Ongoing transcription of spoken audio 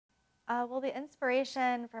Well, the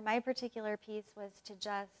inspiration for my particular piece was to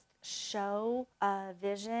just show a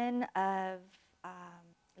vision of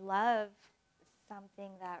love,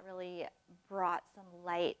 something that really brought some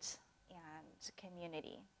light and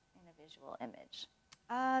community in a visual image.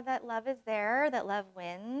 That love is there, that love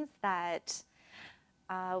wins, that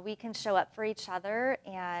we can show up for each other,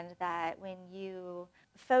 and that when you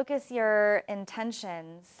focus your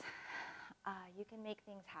intentions, you can make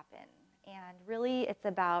things happen. And really, it's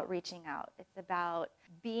about reaching out. It's about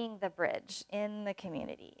being the bridge in the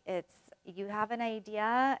community. It's you have an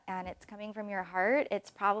idea and it's coming from your heart.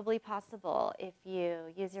 It's probably possible if you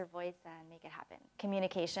use your voice and make it happen.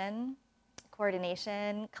 Communication,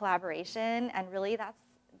 coordination, collaboration, and really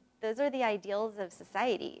those are the ideals of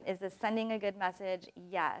society. Is this sending a good message?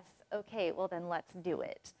 Yes. Okay, well then let's do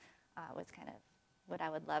it. Was kind of what I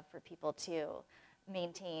would love for people to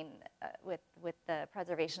maintain with the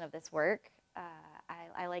preservation of this work.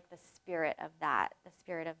 I like the spirit of that. The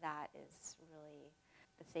spirit of that is really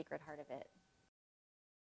the sacred heart of it.